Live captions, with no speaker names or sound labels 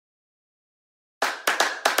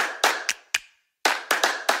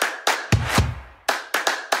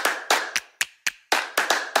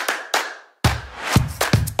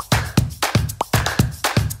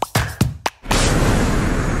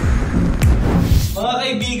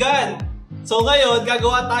kaibigan! So ngayon,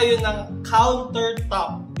 gagawa tayo ng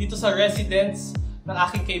countertop dito sa residence ng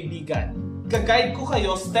aking kaibigan. Gag-guide ko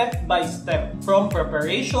kayo step by step from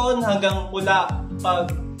preparation hanggang mula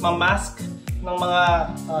pag-mask ng mga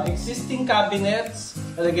existing cabinets.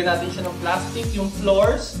 Lalagyan natin siya ng plastic, yung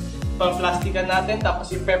floors, pang-plastikan natin,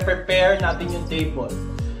 tapos i-prepare natin yung table.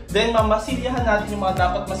 Then mamasilyahan natin yung mga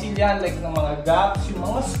dapat masilyahan like ng mga gaps, yung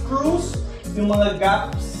mga screws, yung mga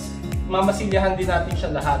gaps, mamasilyahan din natin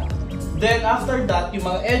siya lahat. Then after that, yung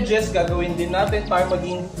mga edges gagawin din natin para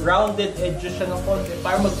maging rounded edges siya ng konti,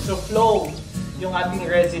 para mag-flow yung ating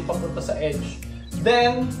resin papunta sa edge.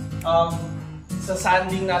 Then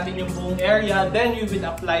sasanding natin yung buong area, then we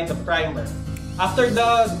will apply the primer. After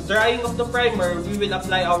the drying of the primer, we will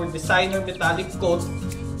apply our designer metallic coat.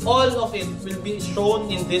 All of it will be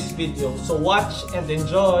shown in this video. So watch and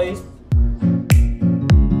enjoy!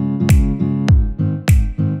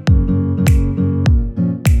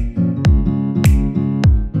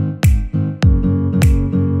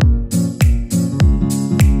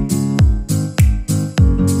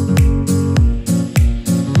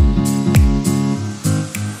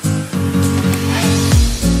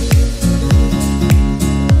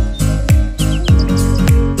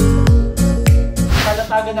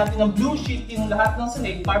 Natin ng blue sheet yung lahat ng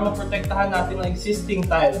sahig para maprotektahan natin ang existing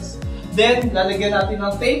tiles. Then, lalagyan natin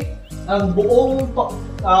ng tape ang buong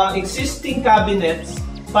existing cabinets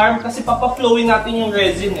kasi papaflowin natin yung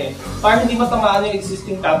resin para hindi matamaan yung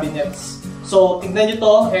existing cabinets. So, tignan nyo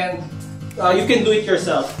to and you can do it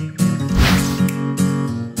yourself.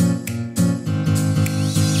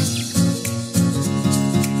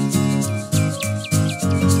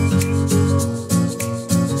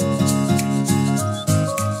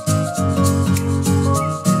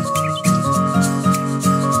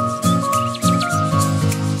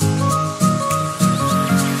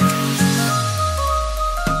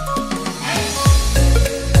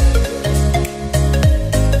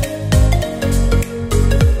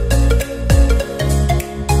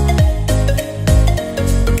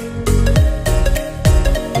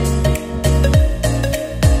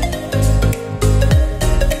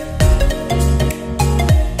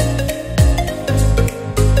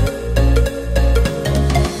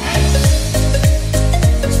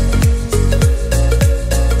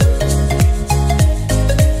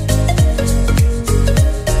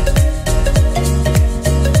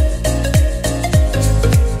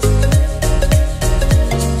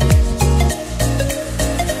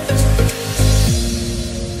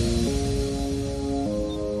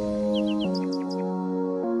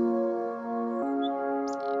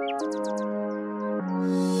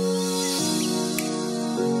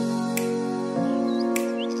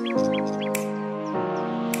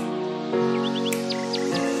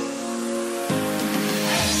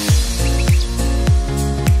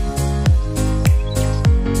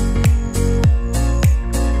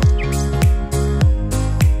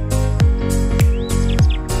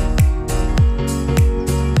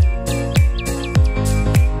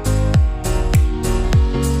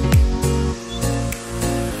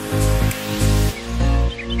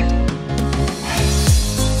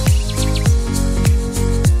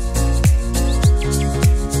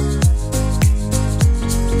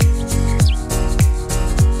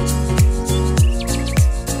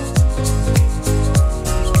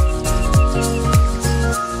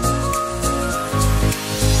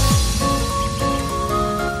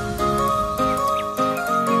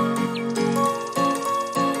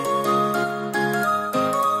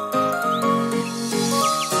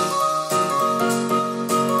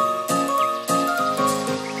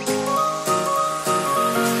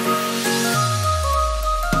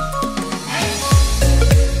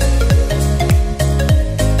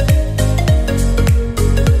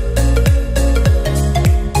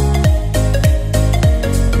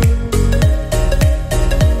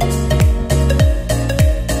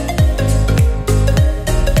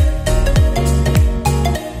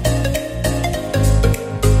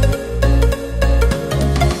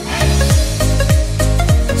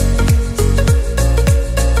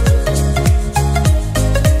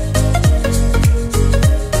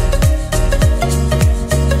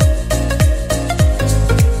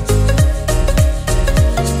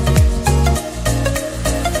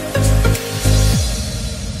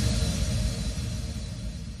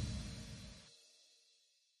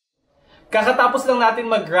 Kakatapos lang natin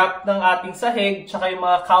mag-wrap ng ating sahig, tsaka yung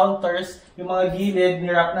mga counters, yung mga gilid,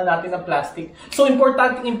 ni-wrap na natin ng plastic. So,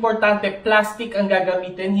 importante, plastic ang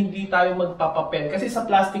gagamitin, hindi tayo magpapapel. Kasi sa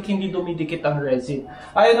plastic, hindi dumidikit ang resin.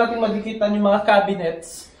 Ayaw natin magdikitan yung mga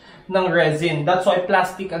cabinets. ng resin. That's why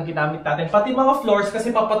plastic ang ginamit natin. Pati mga floors,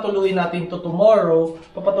 kasi papatuloy natin to tomorrow,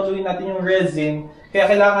 papatuloy natin yung resin, kaya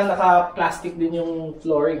kailangan naka-plastic din yung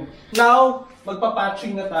flooring. Now,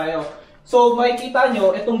 magpa-patching na tayo. So, makikita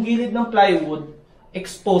nyo, itong gilid ng plywood,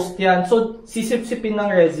 exposed yan. So, sisip-sipin ng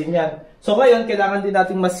resin yan. So, ngayon, kailangan din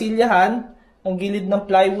natin masilyahan ang gilid ng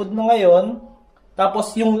plywood na ngayon.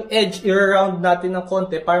 Tapos yung edge, i-round natin ng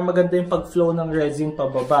konti para maganda yung pag-flow ng resin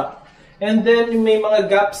pababa. And then, may mga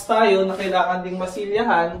gaps tayo na kailangan ding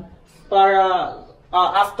masilyahan para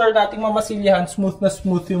after nating mamasilyahan, smooth na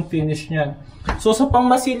smooth yung finish niyan. So, sa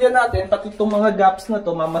pangmasilya natin, pati itong mga gaps na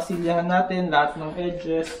to, mamasilyahan natin lahat ng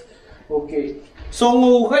edges. Okay. So,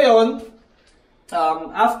 ngayon,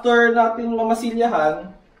 after natin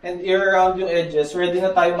mamasilyahan and i-round yung edges, ready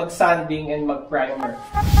na tayo mag-sanding and mag-primer.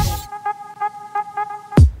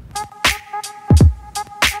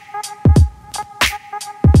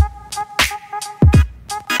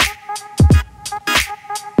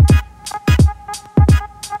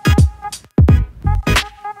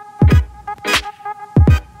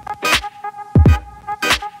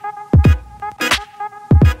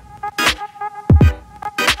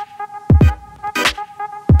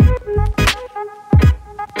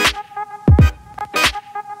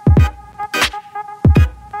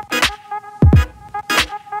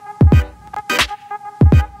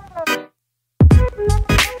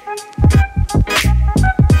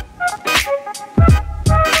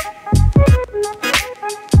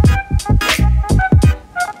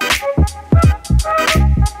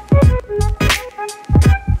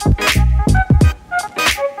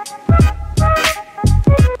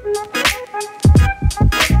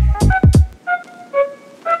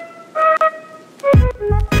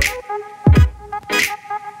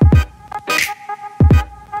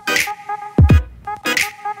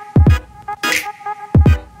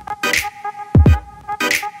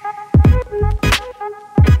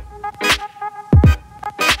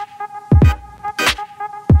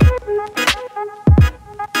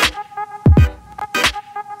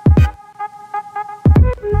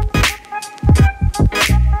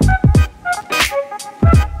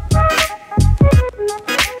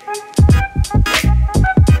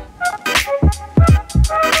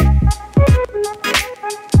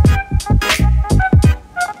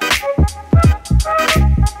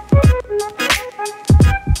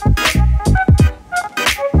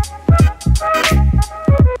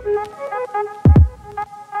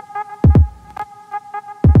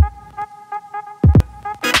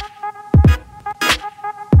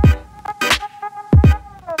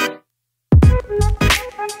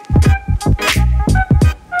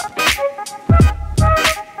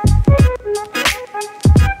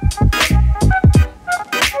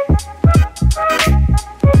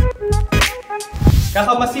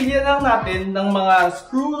 Kakamasilya lang natin ng mga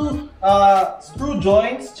screw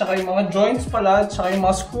joints, tsaka yung mga joints pala, tsaka yung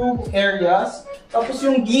mga screw areas. Tapos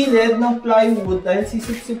yung gilid ng plywood, dahil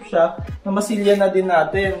sisip-sip siya, namasilya na din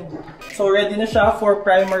natin. So ready na siya for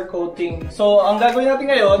primer coating. So ang gagawin natin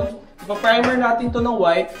ngayon, ipa-primer natin to ng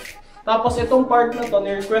white. Tapos itong part na to,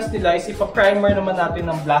 ni-request nila is ipa-primer naman natin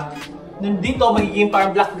ng black. Dito magiging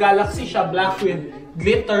parang black galaxy siya, black with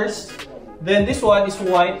glitters. Then this one is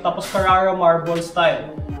white, tapos Carrara marble style.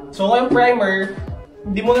 So ngayong primer,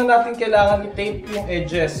 hindi muna natin kailangan i-tape yung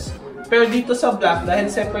edges. Pero dito sa black, dahil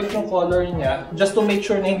separate yung color niya, just to make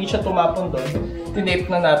sure na hindi siya tumapon doon, tinape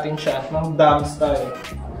na natin siya ng dam style.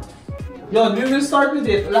 Yun, we will start with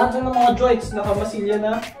it. Lahat ng mga joints nakamasilya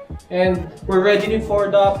na. And we're ready for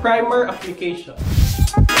the primer application.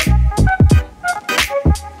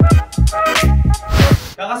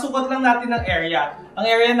 Kakasukat lang natin ng area. Ang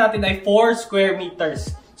area natin ay 4 square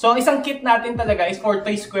meters. So, ang isang kit natin talaga is 40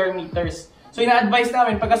 square meters. So, ina-advise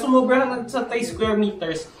namin, pagka sumubrahan sa 30 square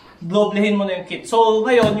meters, doblehin mo na yung kit. So,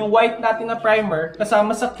 ngayon, yung white natin na primer,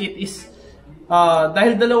 kasama sa kit is,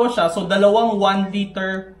 dahil dalawa siya, so dalawang 1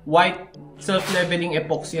 liter white self-leveling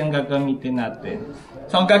epoxy ang gagamitin natin.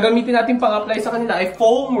 So, ang gagamitin natin pang-apply sa kanila ay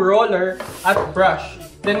foam roller at brush.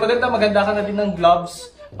 Then, maganda ka na din ng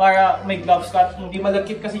gloves para may gloves ka. Hindi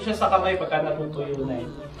malagkit kasi siya sa kamay pagka natutuyo na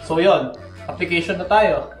yun. So, yun. Application na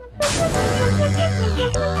tayo.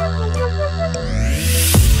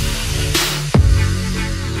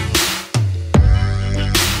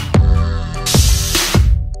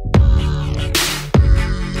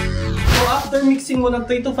 After mixing mo ng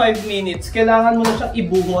 3 to 5 minutes, kailangan mo na siyang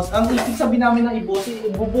ibuhos. Ang ibig sabihin namin ng ibuhos,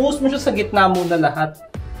 ibubuhos mo siya sa gitna muna lahat.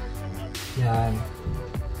 Yan.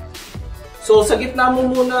 So, sa gitna mo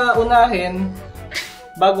muna unahin,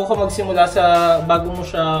 bago ka magsimula bago mo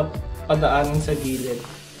siya padaanin sa gilid.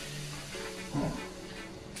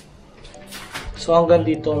 So hanggang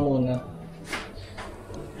dito muna.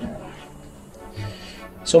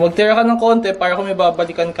 So magtira ka ng konti para kung may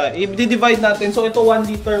babalikan ka. I-divide natin. So ito 1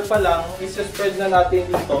 liter pa lang. I-spread na natin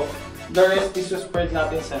dito. The rest is-spread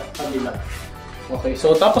natin sa kabila. Okay.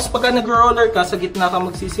 So tapos pagka nag-roller ka, sa gitna ka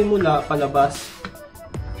magsisimula, palabas.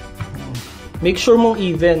 Make sure mong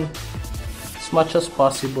even. As much as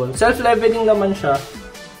possible. Self-leveling naman siya.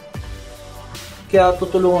 Kaya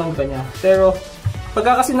tutulungan ka niya. Pero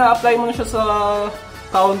pagka kasi na-apply mo na siya sa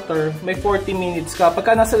counter, may 40 minutes ka.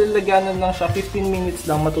 Pagka nasa lalagyanan lang siya, 15 minutes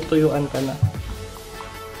lang, matutuyuan ka na.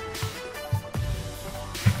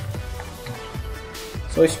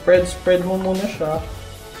 So, spread mo muna siya.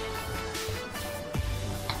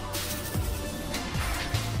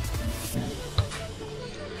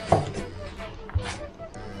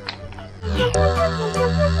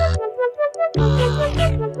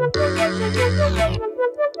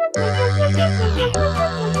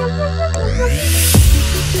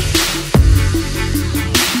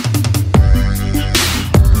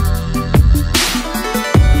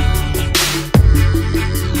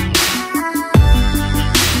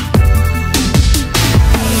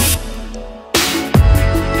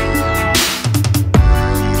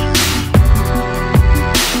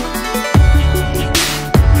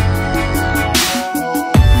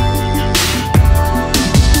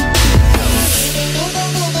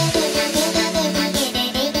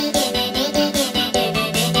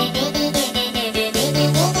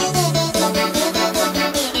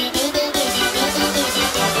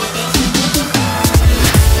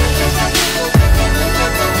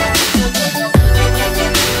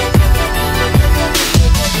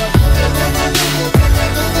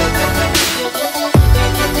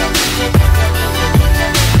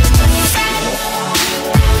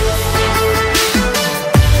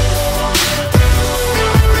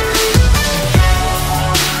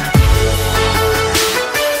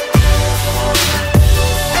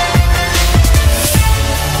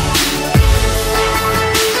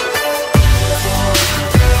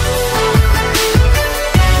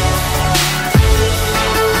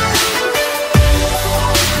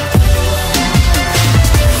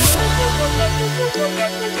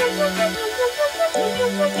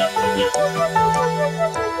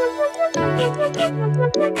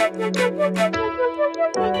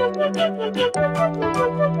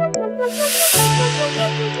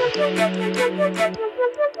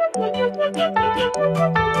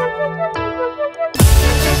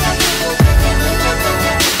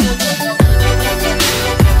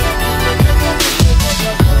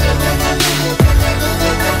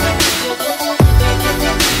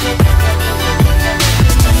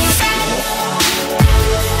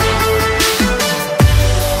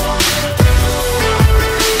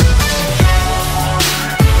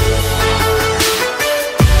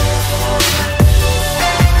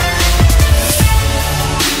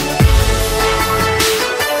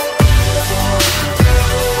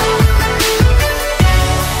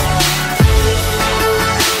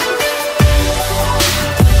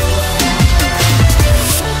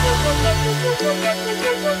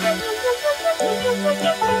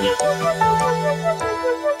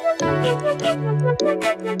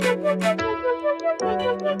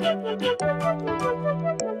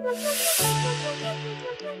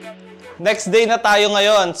 Next day na tayo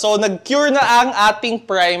ngayon. So, nag-cure na ang ating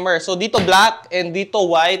primer. So, dito black and dito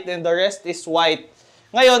white and the rest is white.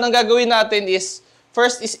 Ngayon, ang gagawin natin is,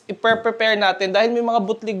 first is i-prepare natin. Dahil may mga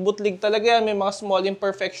butlig-butlig talaga yan, may mga small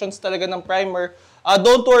imperfections talaga ng primer.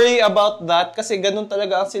 Don't worry about that kasi ganun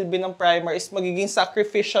talaga ang silbi ng primer is magiging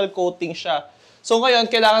sacrificial coating siya. So,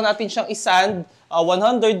 ngayon, kailangan natin siyang isand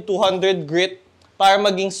 100-200 grit para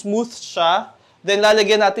maging smooth siya. Then,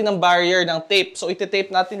 lalagyan natin ng barrier ng tape. So, iti-tape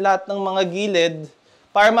natin lahat ng mga gilid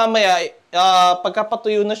para mamaya,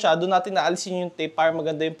 pagkapatuyo na siya, doon natin naalisin yung tape para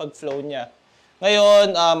maganda yung pag-flow niya.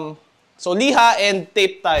 Ngayon, so liha and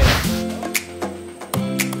tape tayo.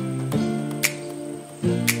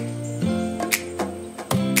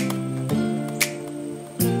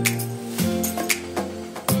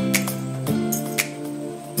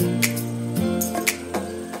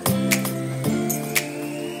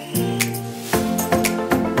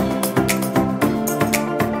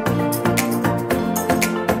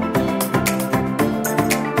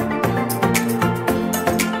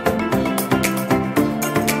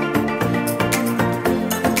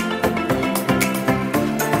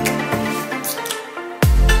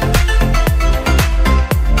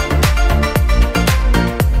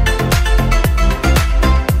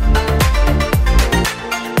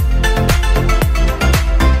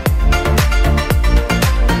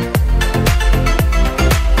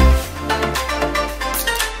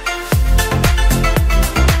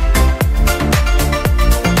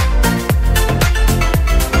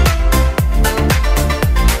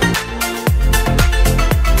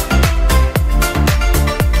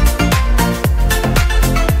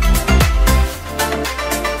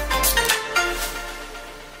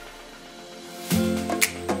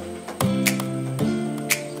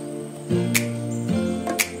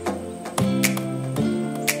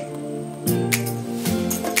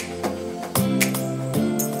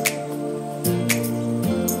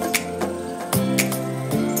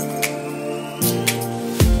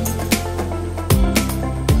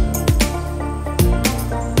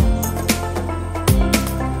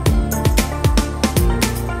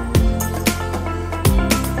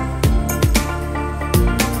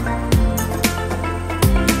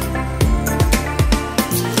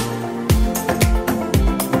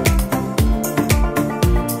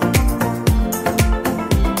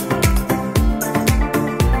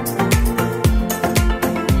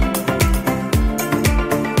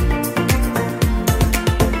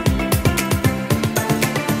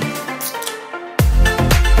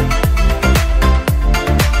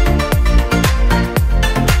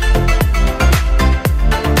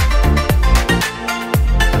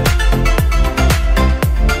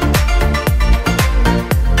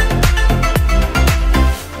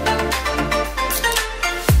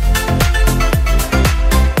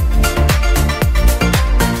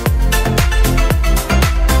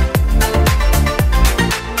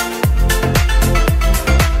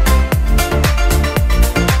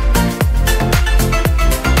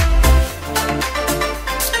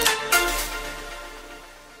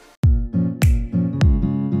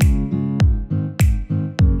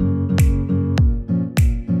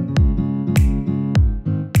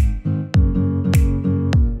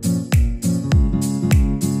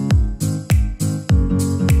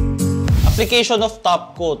 Application of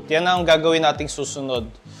top coat. Yan ang gagawin nating susunod.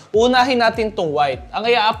 Unahin natin itong white. Ang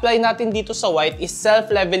i-apply natin dito sa white is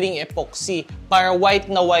self-leveling epoxy para white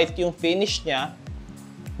na white yung finish niya.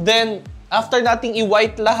 Then, after nating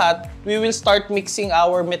i-white lahat, we will start mixing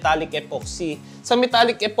our metallic epoxy. Sa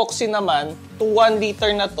metallic epoxy naman, to 1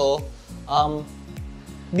 liter na to,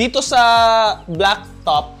 dito sa black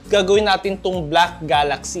top, gagawin natin itong Black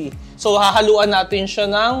Galaxy. So, hahaluan natin siya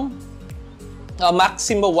ng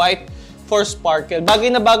Maxima White for sparkle. Bagay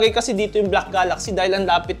na bagay kasi dito yung Black Galaxy dahil ang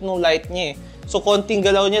lapit ng light niya eh. So, konting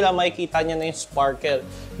galaw niya lang, makikita niya na yung sparkle.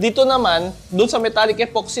 Dito naman, dun sa metallic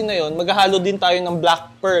epoxy na yun, maghahalo din tayo ng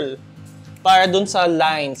Black Pearl para dun sa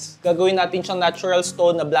lines. Gagawin natin siyang natural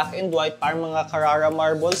stone na black and white para mga Carrara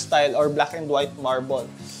marble style or black and white marble.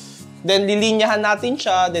 Then, lilinyahan natin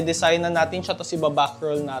siya, de-design na natin siya, tapos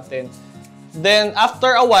iba-backroll natin. Then,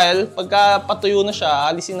 after a while, pagka patuyo na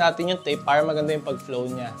siya, alisin natin yung tape para maganda yung pag-flow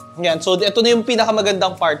niya. Yan. So, ito na yung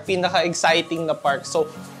pinakamagandang part, pinaka-exciting na part.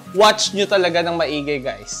 So, watch nyo talaga ng maigay,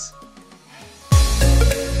 guys.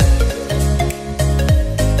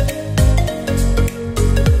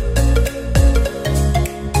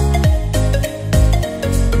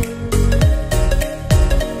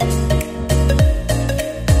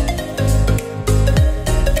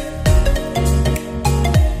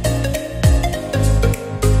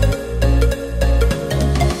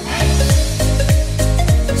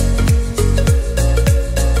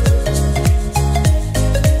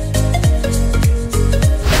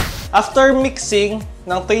 After mixing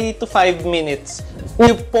ng 3 to 5 minutes,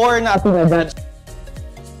 i-pour natin agad.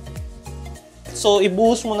 So,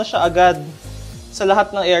 ibuhos mo na siya agad sa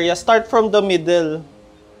lahat ng area. Start from the middle.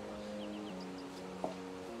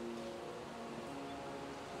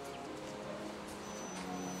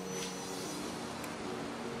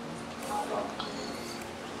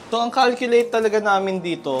 So, ang calculate talaga namin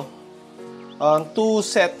dito, 2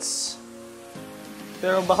 sets.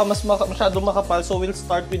 Pero baka masyado makapal, so we'll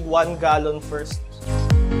start with 1 gallon first.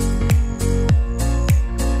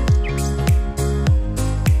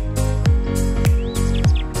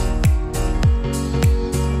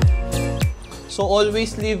 So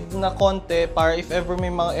always leave na konti para if ever may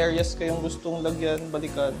mga areas kayong gustong lagyan,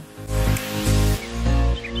 balikan.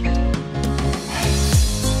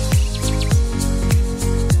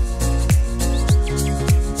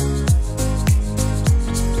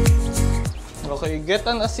 Okay, get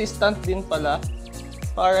an assistant din pala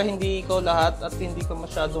para hindi ikaw lahat at hindi ka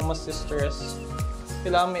masyadong mas-stress.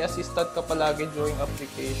 Kailangan may assistant ka palagi during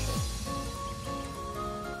application.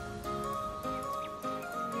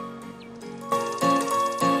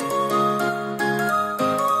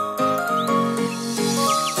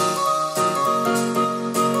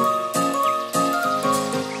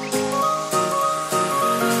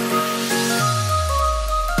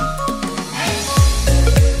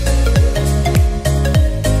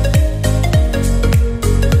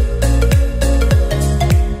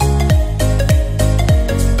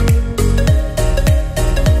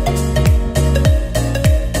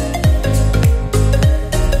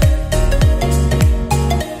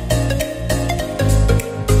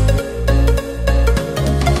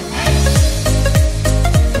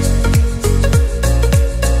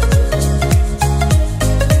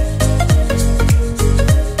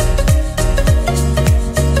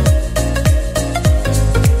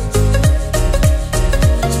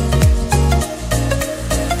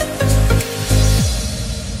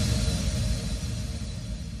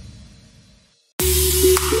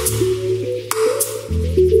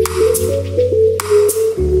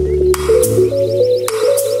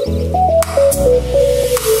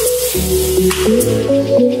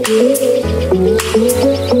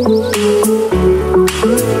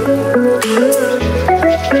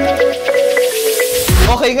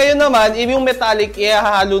 Okay, ngayon naman, yung metallic,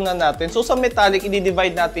 ihahalo na natin. So, sa metallic,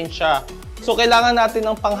 i-divide natin siya. So, kailangan natin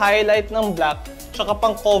ng pang-highlight ng black, tsaka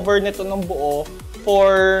pang-cover nito ng buo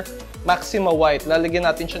for Maxima White. Lalagyan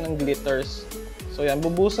natin siya ng glitters. So, yan.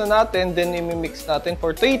 Bubuhusan natin, then i-mix natin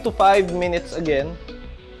for 3 to 5 minutes again.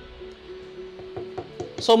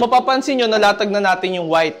 So, mapapansin nyo, nalatag na natin yung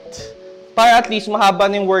white. Para at least mahaba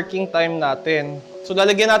na yung working time natin. So,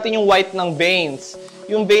 lalagyan natin yung white ng veins.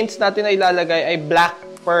 Yung veins natin na ilalagay ay black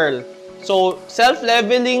pearl. So,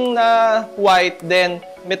 self-leveling na white, then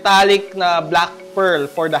metallic na black pearl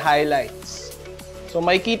for the highlights. So,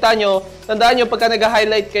 makikita nyo, tandaan nyo, pagka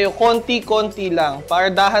nag-highlight kayo, konti-konti lang,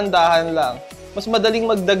 para dahan-dahan lang. Mas madaling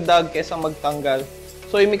magdagdag kaysa magtanggal.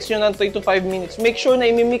 So, i-mix nyo ng 3 to 5 minutes. Make sure na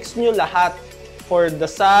i-mix nyo lahat for the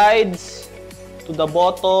sides, to the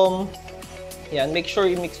bottom. Yan, make sure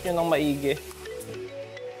i-mix nyo ng maigi.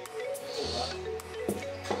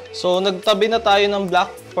 So, nagtabi na tayo ng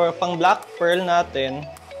pang black pearl natin,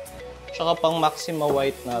 tsaka pang Maxima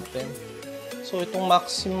white natin. So, itong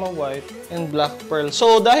Maxima white and black pearl.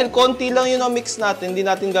 So, dahil konti lang yun ang mix natin, hindi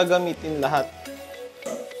natin gagamitin lahat.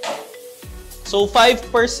 So,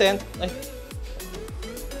 5%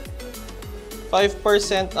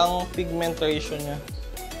 ang pigment ratio niya.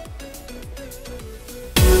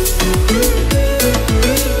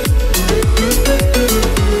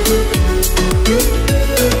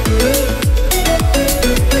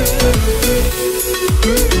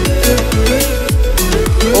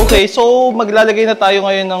 Okay, so maglalagay na tayo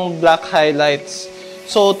ngayon ng black highlights.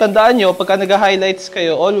 So, tandaan nyo, pagka nag-highlights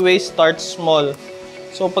kayo, always start small.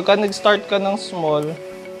 So, pagka nag-start ka ng small,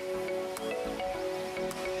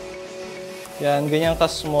 yan, ganyan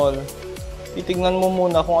ka small. Titignan mo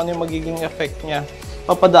muna kung ano yung magiging effect niya.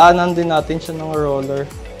 Papadaanan din natin siya ng roller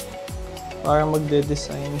para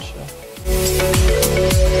magde-design siya.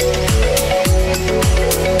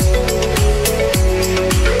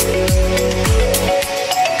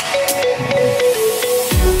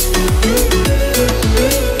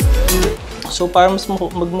 So, para mas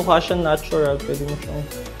magmukha siya natural, pwede mo siyang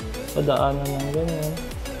padaanan ng ganyan.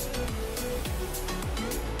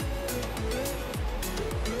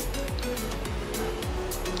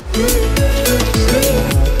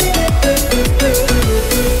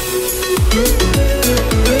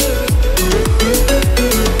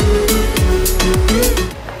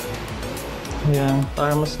 Ayan,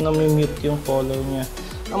 para mas nami-mute yung color niya.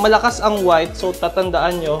 Ang malakas ang white, so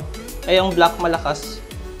tatandaan nyo, ay ang black malakas.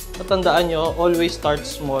 Tatandaan nyo, always start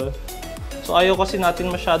small. So ayaw kasi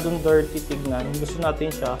natin masyadong dirty tignan. Gusto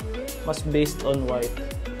natin siya mas based on white.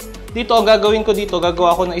 Dito, ang gagawin ko dito,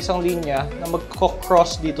 gagawa ko ng isang linya na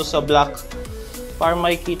magko-cross dito sa black para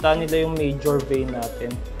makikita nila yung major vein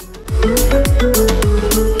natin.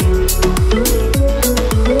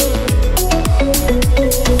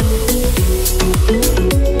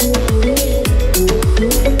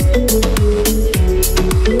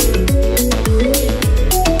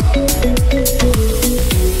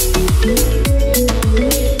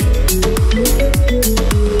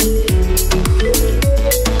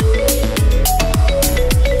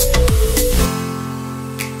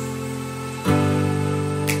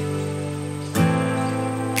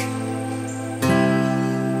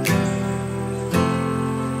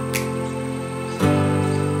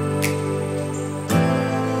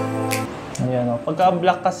 Pagka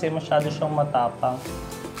black kasi masyado siyang matapang.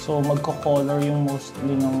 So magko-color yung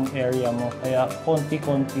mostly ng area mo. Kaya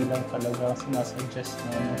konti-konti lang talaga sinasuggest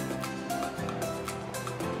namin.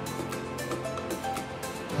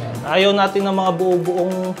 Ayaw natin ng mga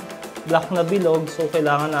buo-buong black na bilog. So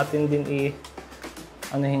kailangan natin din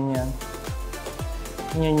anuhin yan.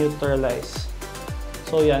 I-neutralize.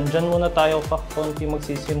 So yan, dyan muna tayo pa konti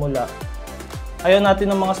magsisimula. Ayaw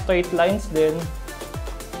natin ng mga straight lines din.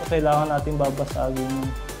 Kailangan natin babasagin.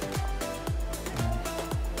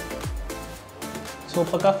 So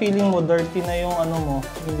pagka feeling mo dirty na yung ano mo,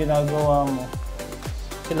 yung ginagawa mo,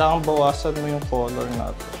 kailangan bawasan mo yung color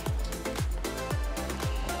natin.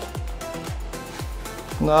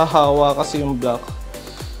 Nahahawa kasi yung black.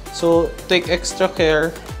 So take extra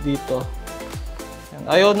care dito.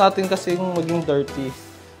 Ayaw natin kasi maging dirty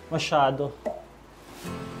masyado.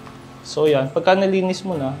 So yan, pagka nalinis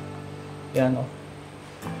mo na, yan o.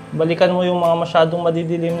 Balikan mo yung mga masyadong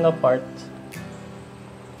madidilim na part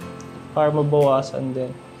para mabawasan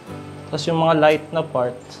din. Tapos yung mga light na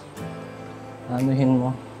part, anuhin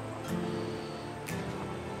mo.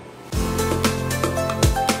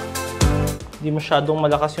 Hindi masyadong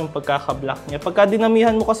malakas yung pagkaka-black niya. Pagka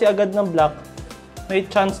dinamihan mo kasi agad ng black, may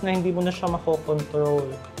chance na hindi mo na siya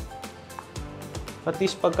makokontrol. At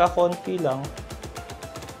least pagka konti lang,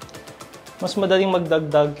 mas madaling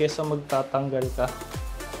magdagdag kaysa magtatanggal ka.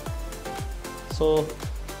 So,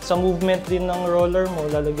 sa movement din ng roller mo,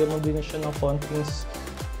 lalagyan mo din siya ng konting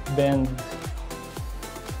bend.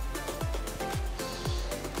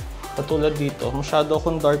 Katulad dito, masyado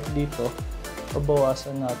akong dark dito,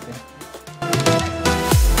 pabawasan natin.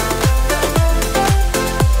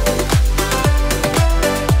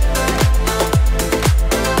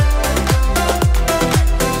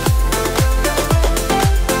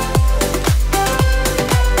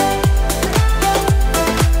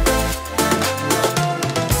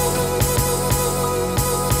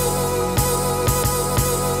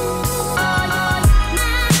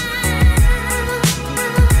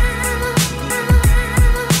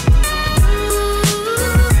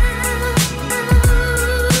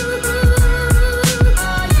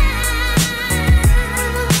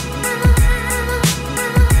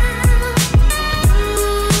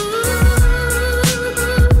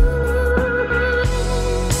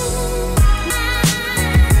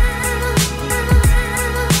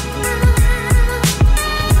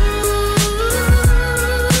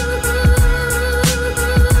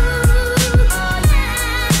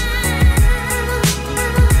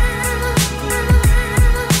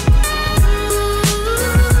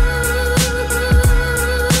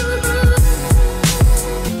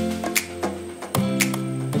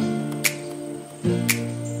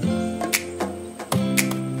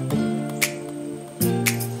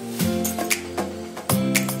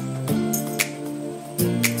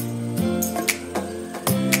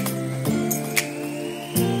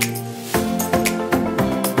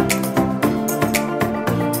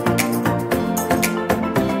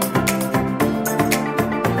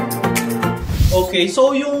 Okay,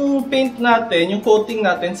 so yung paint natin, yung coating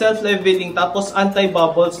natin, self-leveling, tapos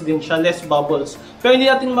anti-bubbles din siya, less bubbles. Pero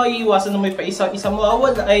hindi natin maiiwasan na may pa-isa-isa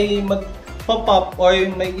mawawala ay mag-pop or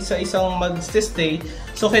may isa-isang mag-stay.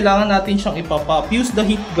 So, kailangan natin siyang ipapop. Use the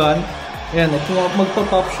heat gun. Ayan,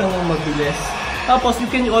 magpa-pop siya ng mabilis. Tapos,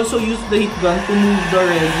 you can also use the heat gun to move the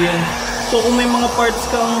resin. So, kung may mga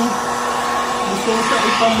parts kang gusto mo siya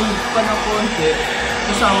ipamove pa ng konti,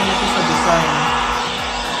 kasama mo ito sa design.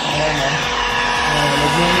 Ayan,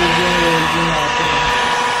 nag-move yung resin natin.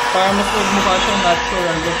 Para mas magmukha siyang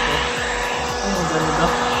natural look. Ang ganda.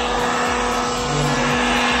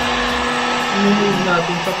 I-move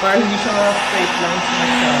natin siya para hindi siya straight lines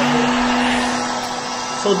masyado.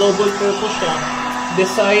 So, double purpose siya.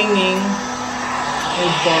 Designing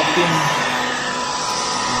and popping.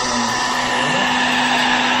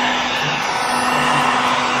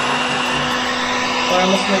 Para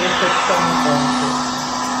mas may effect siya ng konti.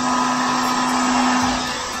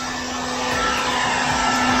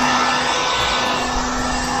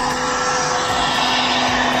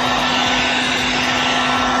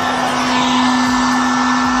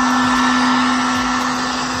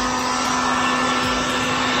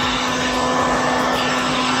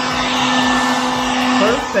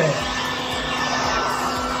 Perfect.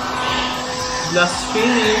 Glass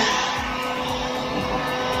finish.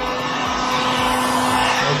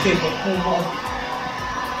 Okay, let's move on.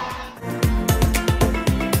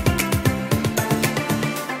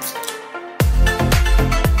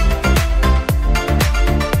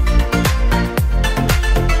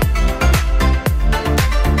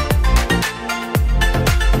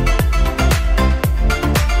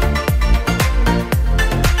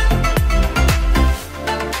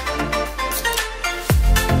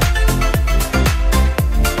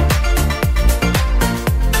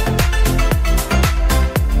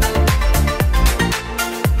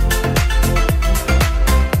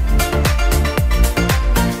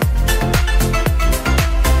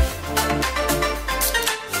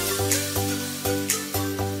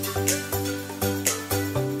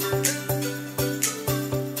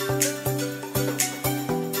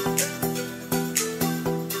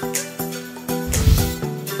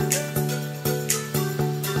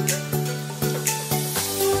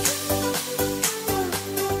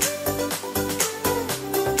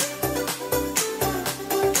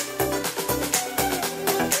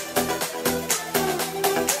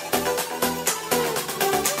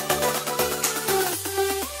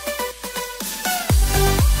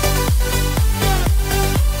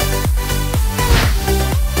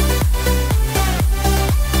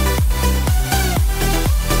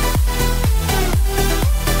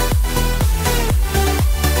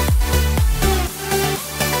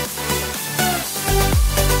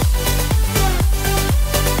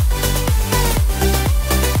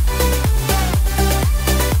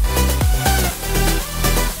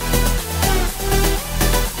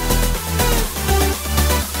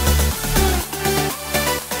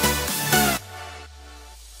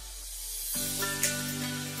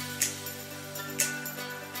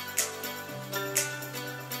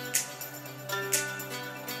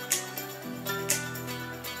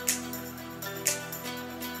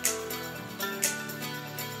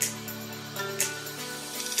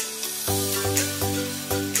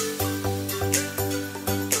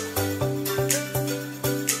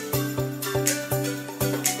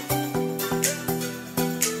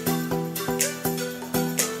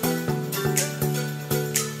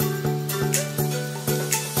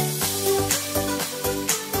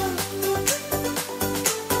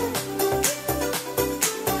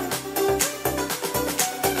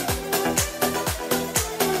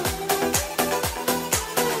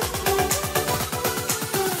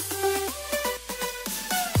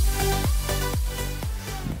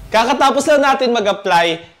 Kakatapos lang natin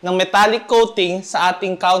mag-apply ng metallic coating sa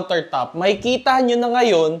ating countertop. Makikita nyo na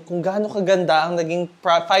ngayon kung gaano kaganda ang naging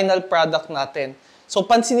final product natin. So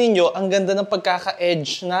pansinin nyo, ang ganda ng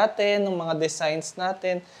pagkaka-edge natin, ng mga designs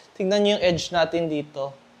natin. Tingnan nyo yung edge natin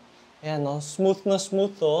dito. Ayan, no? Smooth na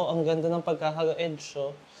smooth, oh. Ang ganda ng pagkaka-edge.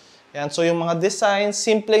 Oh. Ayan, so yung mga designs,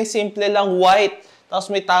 simpleng-simple lang, white.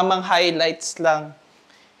 Tapos may tamang highlights lang.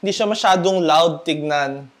 Hindi siya masyadong loud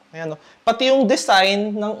tignan. Ayan, no? Pati yung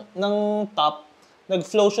design ng top,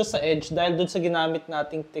 nag-flow siya sa edge dahil doon sa ginamit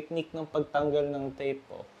nating technique ng pagtanggal ng tape.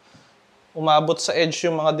 Oh. Umabot sa edge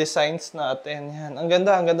yung mga designs natin. Yan. Ang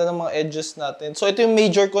ganda ng mga edges natin. So ito yung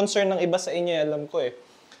major concern ng iba sa inyo, alam ko eh.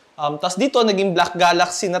 Tapos dito, naging Black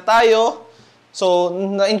Galaxy na tayo. So,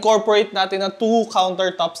 na-incorporate natin ang 2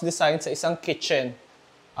 countertops design sa isang kitchen.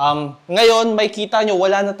 Ngayon, may kita nyo,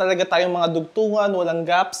 wala na talaga tayong mga dugtungan, walang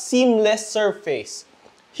gap, seamless surface.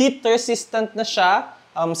 heat resistant na siya,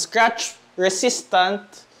 scratch resistant,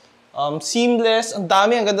 seamless, ang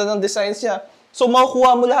dami, ang ganda ng designs niya. So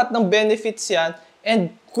makukuha mo lahat ng benefits yan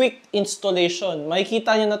and quick installation.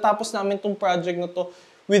 Makikita nyo natapos namin itong project na to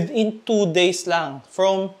within 2 days lang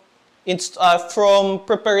from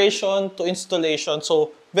preparation to installation.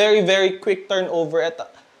 So very, very quick turnover at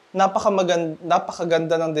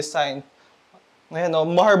napakaganda ng design. Ngayon,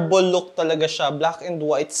 marble look talaga siya, black and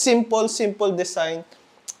white. Simple design,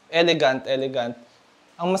 elegant.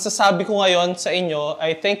 Ang masasabi ko ngayon sa inyo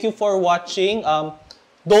ay thank you for watching.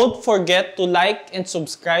 Don't forget to like and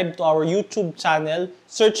subscribe to our YouTube channel.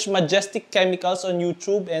 Search Majestic Chemicals on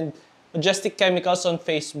YouTube and Majestic Chemicals on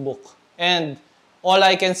Facebook. And all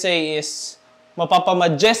I can say is,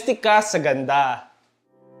 mapapamajestic ka sa ganda.